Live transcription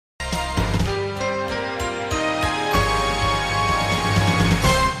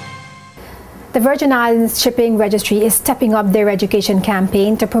The Virgin Islands Shipping Registry is stepping up their education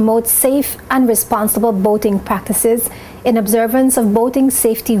campaign to promote safe and responsible boating practices in observance of Boating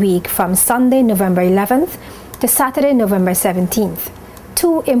Safety Week from Sunday, November 11th to Saturday, November 17th.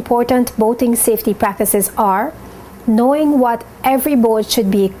 Two important boating safety practices are knowing what every boat should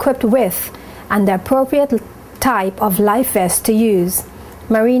be equipped with and the appropriate type of life vest to use.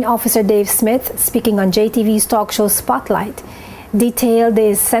 Marine Officer Dave Smith, speaking on JTV's talk show Spotlight, detailed the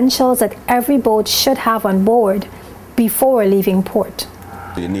essentials that every boat should have on board before leaving port.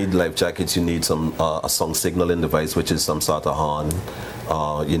 You need life jackets, you need some a song signaling device, which is some sort of horn.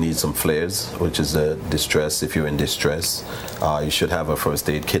 You need some flares, which is a distress if you're in distress. You should have a first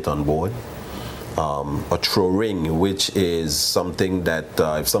aid kit on board. A throw ring, which is something that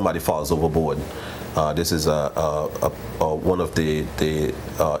if somebody falls overboard, this is one of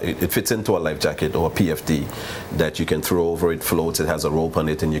it fits into a life jacket or a PFD that you can throw over. It floats, it has a rope on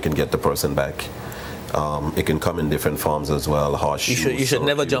it, and you can get the person back. It can come in different forms as well. You should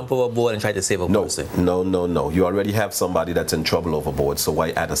never jump overboard and try to save a person. No. You already have somebody that's in trouble overboard, so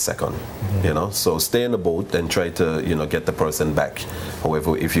why add a second? You know, so stay in the boat and try to get the person back.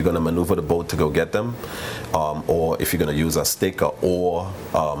 However, if you're going to maneuver the boat to go get them, or if you're going to use a stick or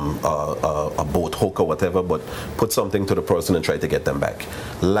a boat hook or whatever, but put something to the person and try to get them back.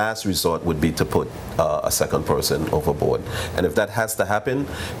 Last resort would be to put a second person overboard, and if that has to happen,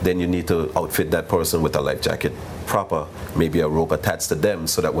 then you need to outfit that person with a life jacket proper, maybe a rope attached to them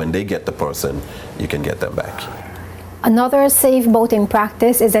so that when they get the person, you can get them back. Another safe boating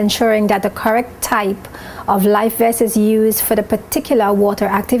practice is ensuring that the correct type of life vest is used for the particular water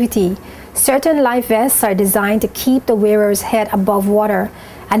activity. Certain life vests are designed to keep the wearer's head above water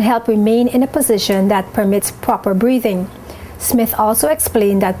and help remain in a position that permits proper breathing. Smith also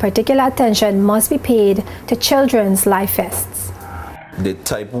explained that particular attention must be paid to children's life vests. The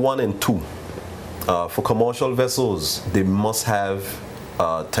type 1 and 2. For commercial vessels, they must have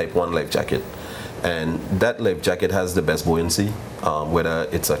type 1 life jacket. And that life jacket has the best buoyancy, whether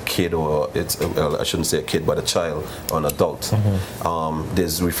it's a kid or well, I shouldn't say a kid, but a child or an adult.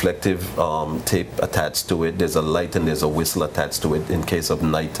 There's reflective tape attached to it. There's a light and there's a whistle attached to it. In case of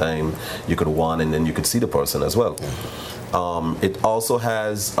nighttime, you could warn and then you could see the person as well. It also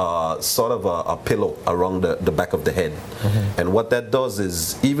has sort of a pillow around the back of the head. And what that does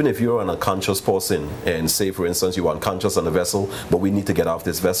is, even if you're an unconscious person, and say for instance you're unconscious on the vessel, but we need to get off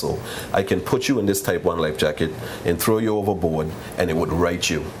this vessel, I can put you in this type 1 life jacket and throw you overboard, and it would right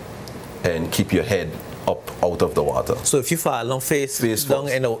you and keep your head up out of the water. So if you fall on face down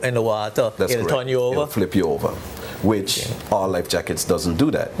in the water, it'll turn you over? It'll flip you over, which our life jackets doesn't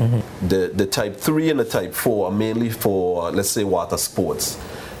do that. The type 3 and the type 4 are mainly for, let's say, water sports.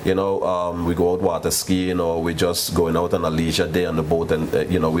 We go out water skiing, or we're just going out on a leisure day on the boat, and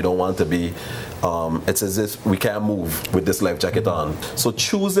we don't want to be, it's as if we can't move with this life jacket on. So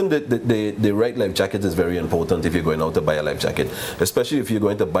choosing the right life jacket is very important if you're going out to buy a life jacket, especially if you're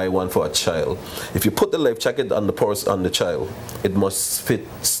going to buy one for a child. If you put the life jacket on the child, it must fit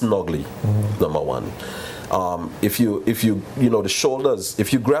snugly, number one. If you the shoulders,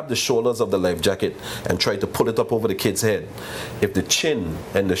 if you grab the shoulders of the life jacket and try to pull it up over the kid's head, if the chin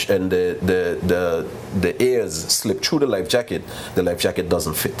and the ears slip through the life jacket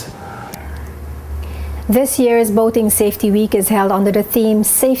doesn't fit. This year's Boating Safety Week is held under the theme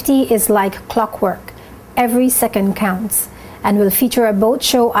 "Safety is like clockwork. Every second counts," and will feature a boat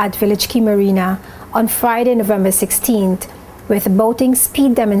show at Village Key Marina on Friday, November 16th, with boating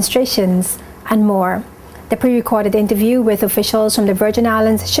speed demonstrations and more. The pre-recorded interview with officials from the Virgin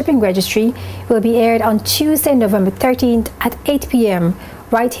Islands Shipping Registry will be aired on Tuesday, November 13th at 8 p.m.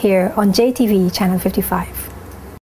 right here on JTV Channel 55.